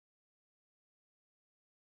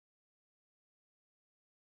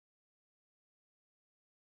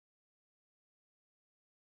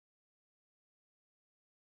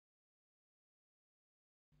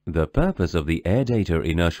The purpose of the Air Data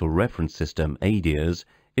Inertial Reference System ADIRS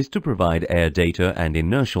is to provide air data and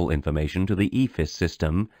inertial information to the EFIS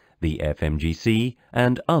system, the FMGC,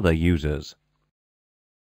 and other users.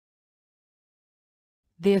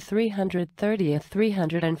 The A330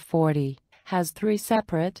 A340 has 3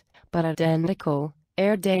 separate, but identical,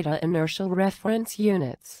 air data inertial reference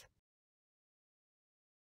units.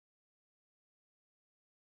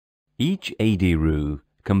 Each ADIRU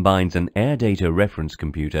combines an Air Data Reference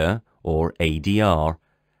Computer, or ADR,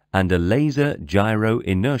 and a Laser Gyro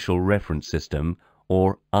Inertial Reference System,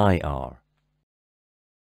 or IR.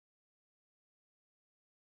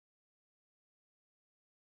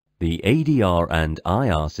 The ADR and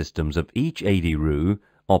IR systems of each ADIRU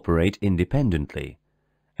operate independently,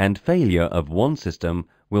 and failure of one system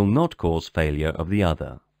will not cause failure of the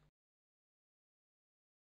other.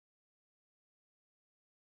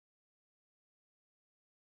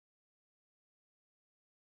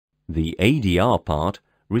 The ADR part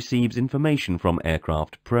receives information from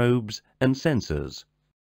aircraft probes and sensors.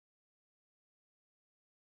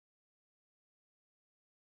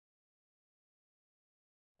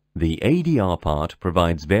 The ADR part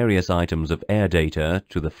provides various items of air data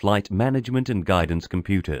to the Flight Management and Guidance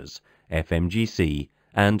Computers, FMGC,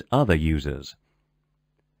 and other users.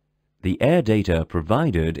 The air data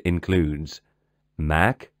provided includes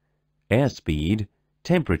Mach, airspeed,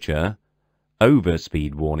 temperature,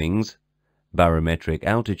 overspeed warnings, barometric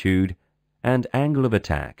altitude, and angle of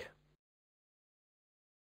attack.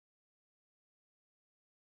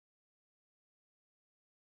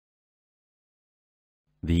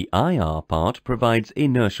 The IR part provides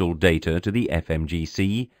inertial data to the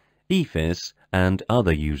FMGC, EFIS, and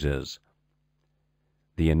other users.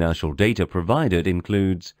 The inertial data provided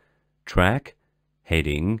includes track,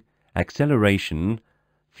 heading, acceleration,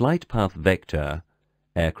 flight path vector,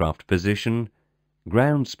 aircraft position,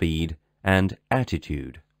 ground speed, and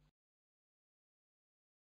attitude.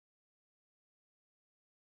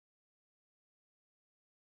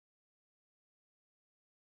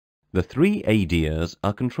 The 3 ADIRS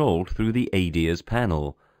are controlled through the ADIRS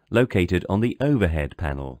panel, located on the overhead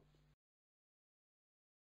panel.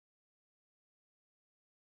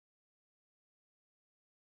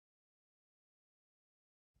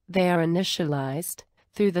 They are initialized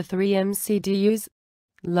through the 3 MCDUs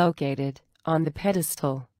located on the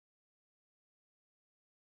pedestal.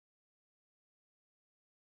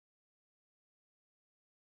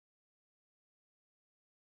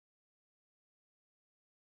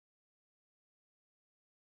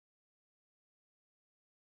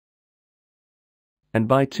 And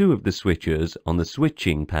by 2 of the switches on the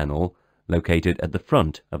switching panel located at the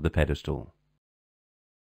front of the pedestal.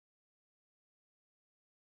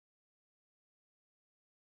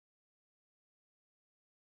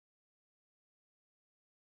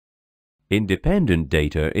 Independent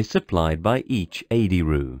data is supplied by each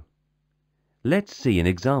ADIRU. Let's see an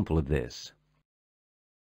example of this.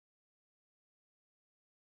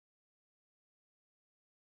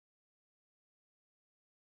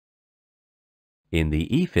 In the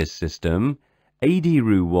EFIS system,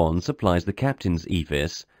 ADIRU 1 supplies the captain's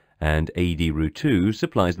EFIS and ADIRU 2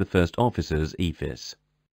 supplies the first officer's EFIS.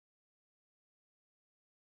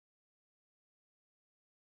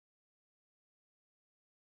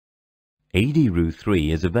 ADIRU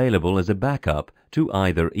 3 is available as a backup to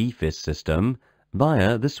either EFIS system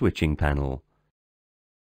via the switching panel.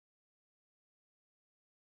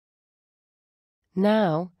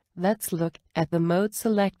 Now, let's look at the Mode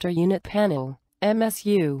Selector Unit panel,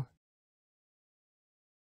 MSU.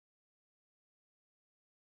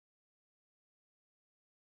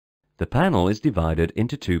 The panel is divided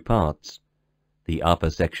into 2 parts, the upper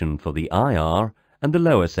section for the IR and the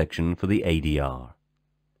lower section for the ADR.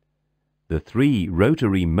 The 3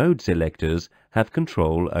 rotary mode selectors have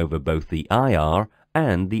control over both the IR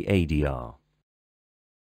and the ADR.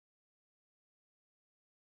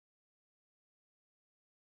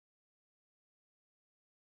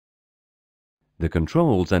 The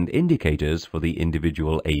controls and indicators for the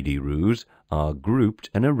individual ADIRUs are grouped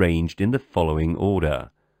and arranged in the following order: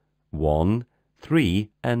 1, 3,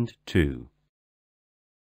 and 2.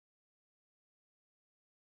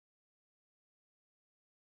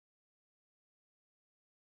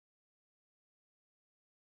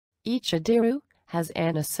 Each ADIRU has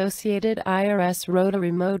an associated IRS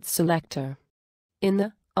rotary mode selector. In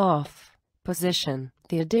the off position,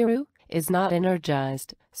 the ADIRU is not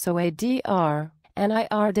energized, so ADR and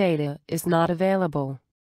IR data is not available.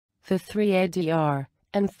 The 3 ADR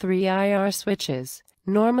and 3 IR switches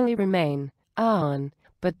normally remain on,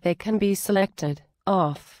 but they can be selected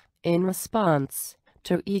off in response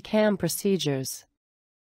to ECAM procedures.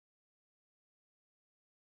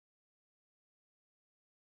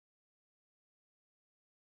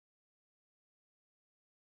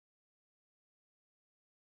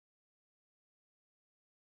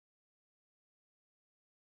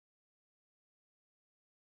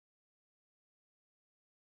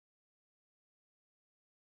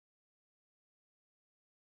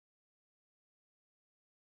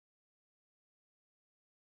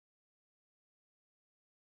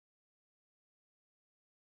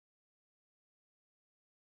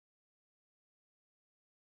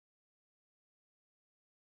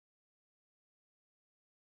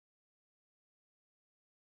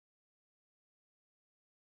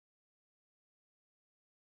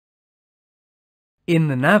 In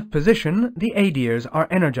the nav position, the Adirs are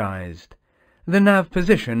energized. The nav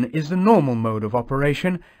position is the normal mode of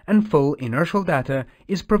operation and full inertial data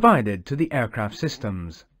is provided to the aircraft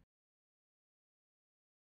systems.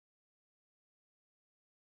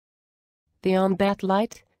 The on-bat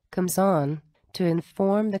light comes on to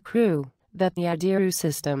inform the crew that the Adirs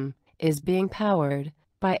system is being powered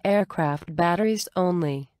by aircraft batteries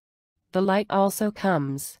only. The light also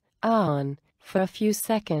comes on for a few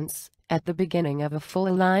seconds at the beginning of a full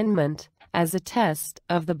alignment as a test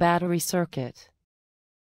of the battery circuit.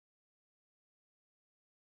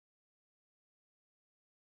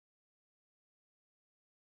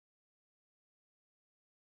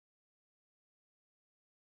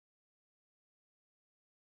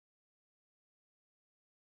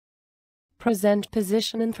 Present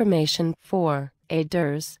position information for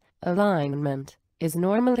Adirs alignment is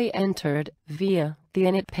normally entered via the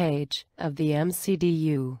init page of the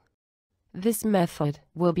MCDU. This method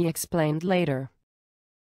will be explained later.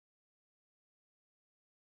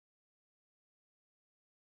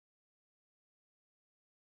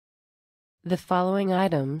 The following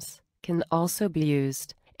items can also be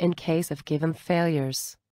used in case of given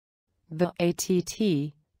failures. The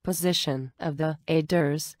ATT position of the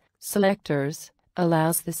Adirs selectors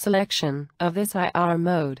allows the selection of this IR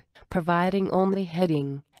mode, providing only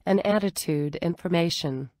heading and attitude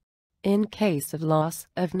information. In case of loss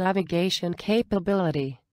of navigation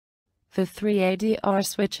capability, the three ADR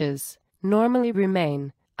switches normally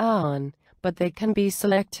remain on, but they can be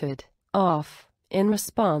selected off in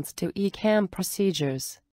response to ECAM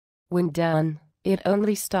procedures. When done, it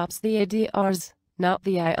only stops the ADRs, not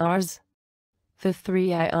the IRs. The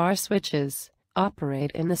three IR switches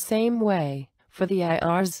operate in the same way for the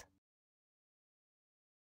IRs.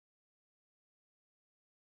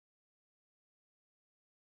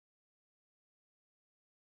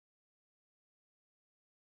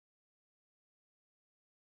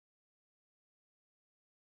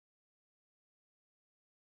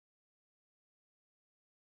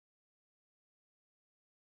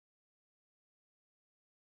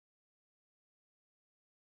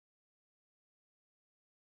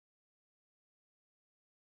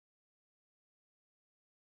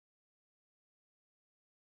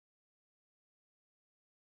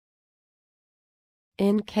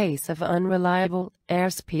 In case of unreliable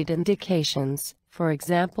airspeed indications, for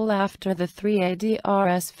example after the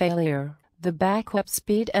 3ADRS failure, the backup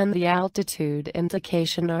speed and the altitude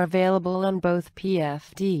indication are available on both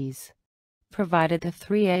PFDs, provided the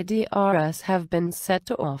 3ADRS have been set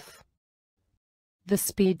to off. The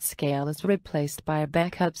speed scale is replaced by a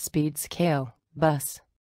backup speed scale, BUS,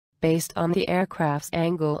 based on the aircraft's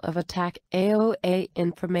angle of attack AOA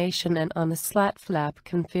information and on the slat flap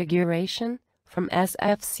configuration from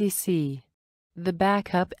SFCC. The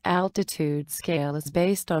backup altitude scale is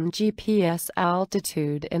based on GPS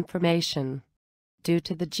altitude information. Due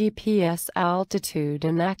to the GPS altitude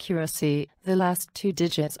inaccuracy, the last two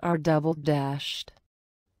digits are double-dashed.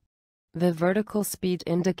 The vertical speed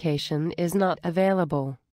indication is not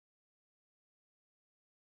available.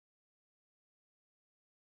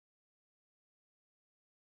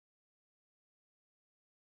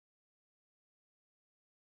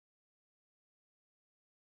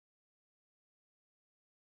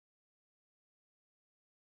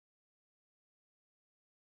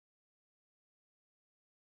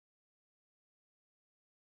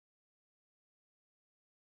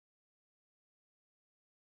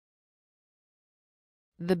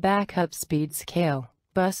 The backup speed scale,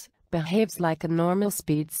 BUS, behaves like a normal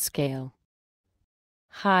speed scale.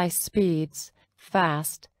 High speeds,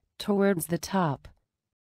 fast, towards the top.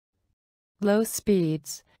 Low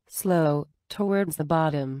speeds, slow, towards the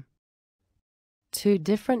bottom. Two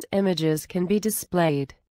different images can be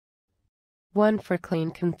displayed. One for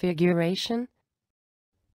clean configuration,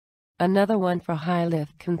 another one for high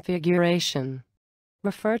lift configuration.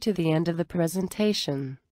 Refer to the end of the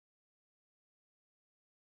presentation.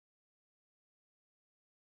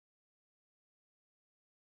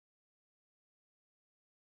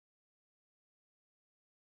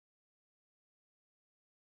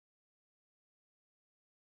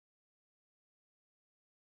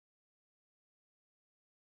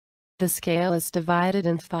 The scale is divided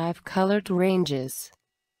in 5 colored ranges.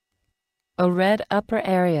 A red upper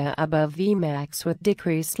area above Vmax with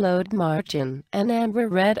decreased load margin, an amber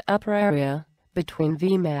red upper area between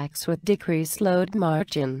Vmax with decreased load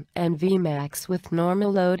margin and Vmax with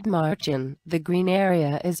normal load margin. The green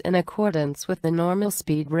area is in accordance with the normal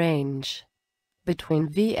speed range between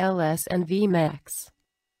VLS and Vmax.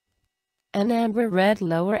 An amber red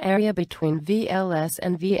lower area between VLS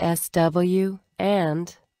and VSW,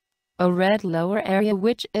 and a red lower area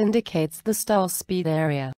which indicates the stall speed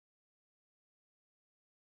area.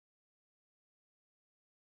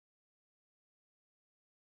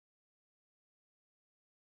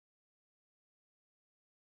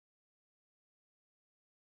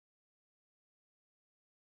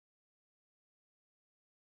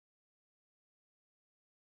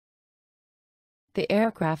 The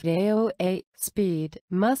aircraft AOA speed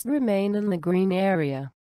must remain in the green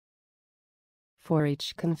area. For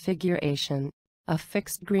each configuration, a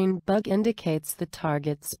fixed green bug indicates the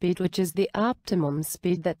target speed, which is the optimum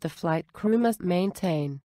speed that the flight crew must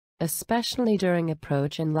maintain, especially during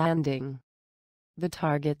approach and landing. The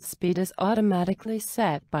target speed is automatically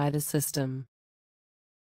set by the system.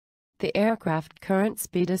 The aircraft current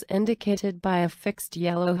speed is indicated by a fixed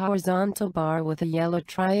yellow horizontal bar with a yellow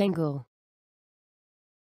triangle.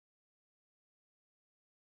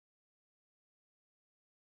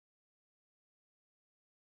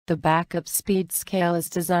 The backup speed scale is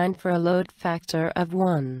designed for a load factor of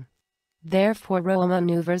 1. Therefore, roll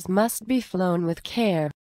maneuvers must be flown with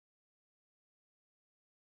care.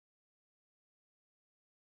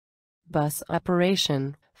 Bus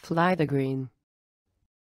operation, fly the green.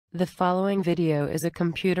 The following video is a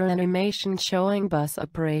computer animation showing bus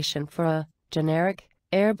operation for a generic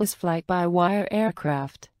Airbus flight-by-wire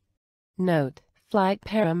aircraft. Note: flight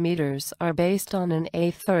parameters are based on an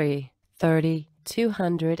A330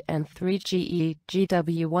 203 GE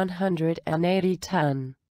GW180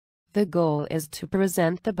 ton. The goal is to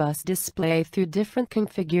present the bus display through different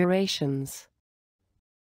configurations.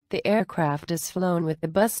 The aircraft is flown with the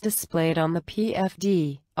bus displayed on the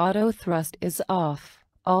PFD. Auto thrust is off.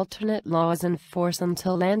 Alternate law is in force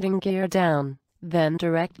until landing gear down, then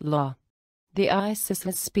direct law. The ISIS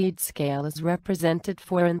speed scale is represented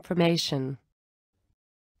for information.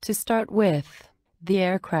 To start with, the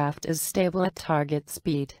aircraft is stable at target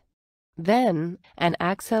speed. Then, an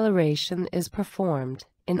acceleration is performed,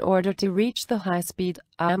 in order to reach the high-speed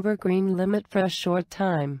amber-green limit for a short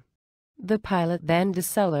time. The pilot then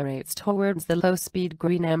decelerates towards the low-speed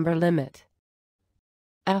green-amber limit.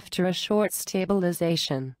 After a short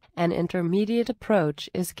stabilization, an intermediate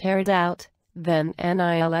approach is carried out, then an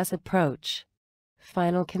ILS approach.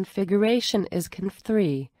 Final configuration is Conf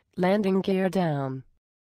 3, landing gear down.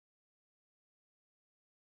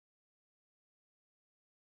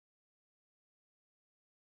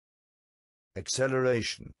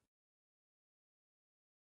 Acceleration.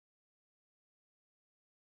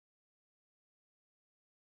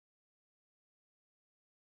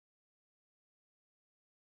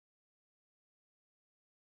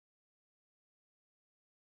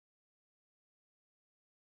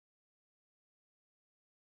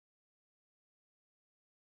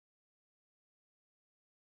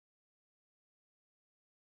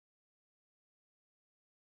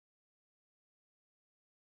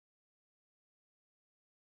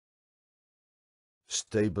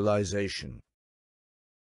 Stabilization.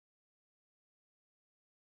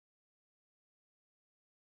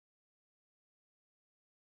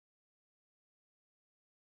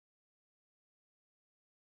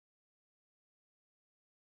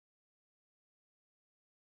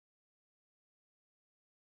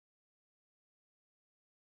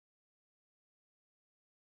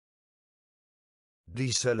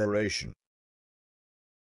 Deceleration.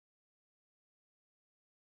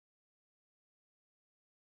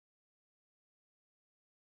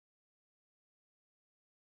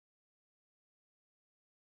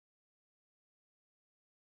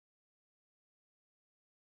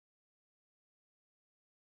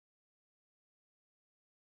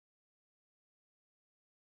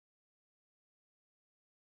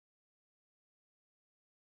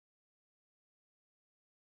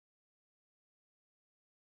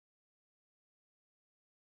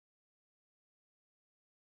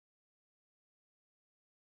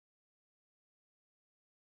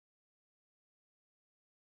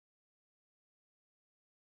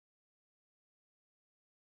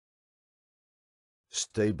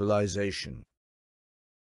 Stabilization.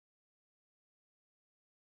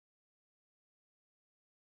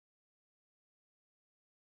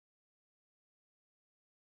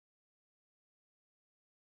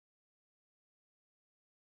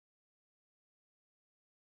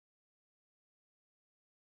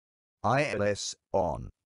 ILS on.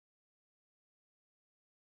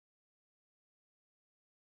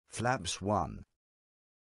 Flaps 1.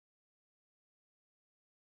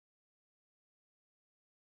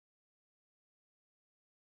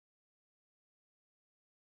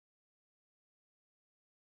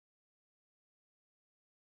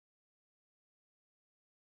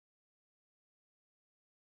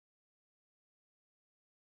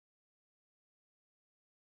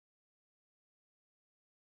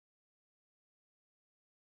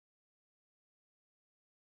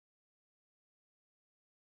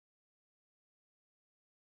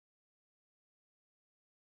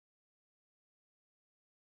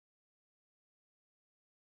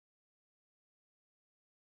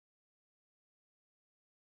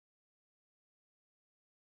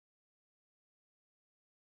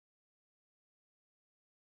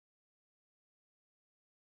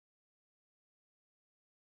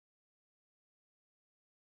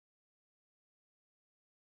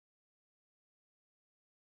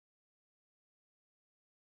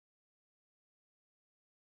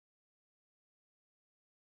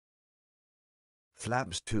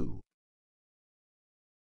 Flaps 2.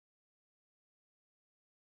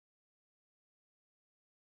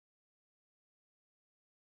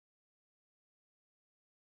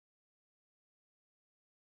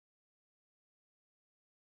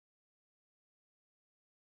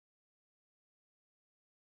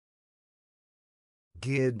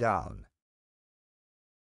 Gear down.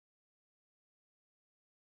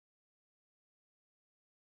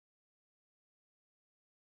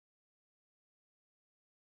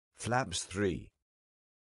 Flaps 3.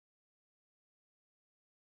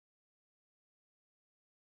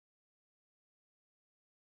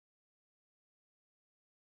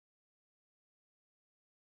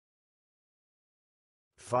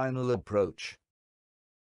 Final approach.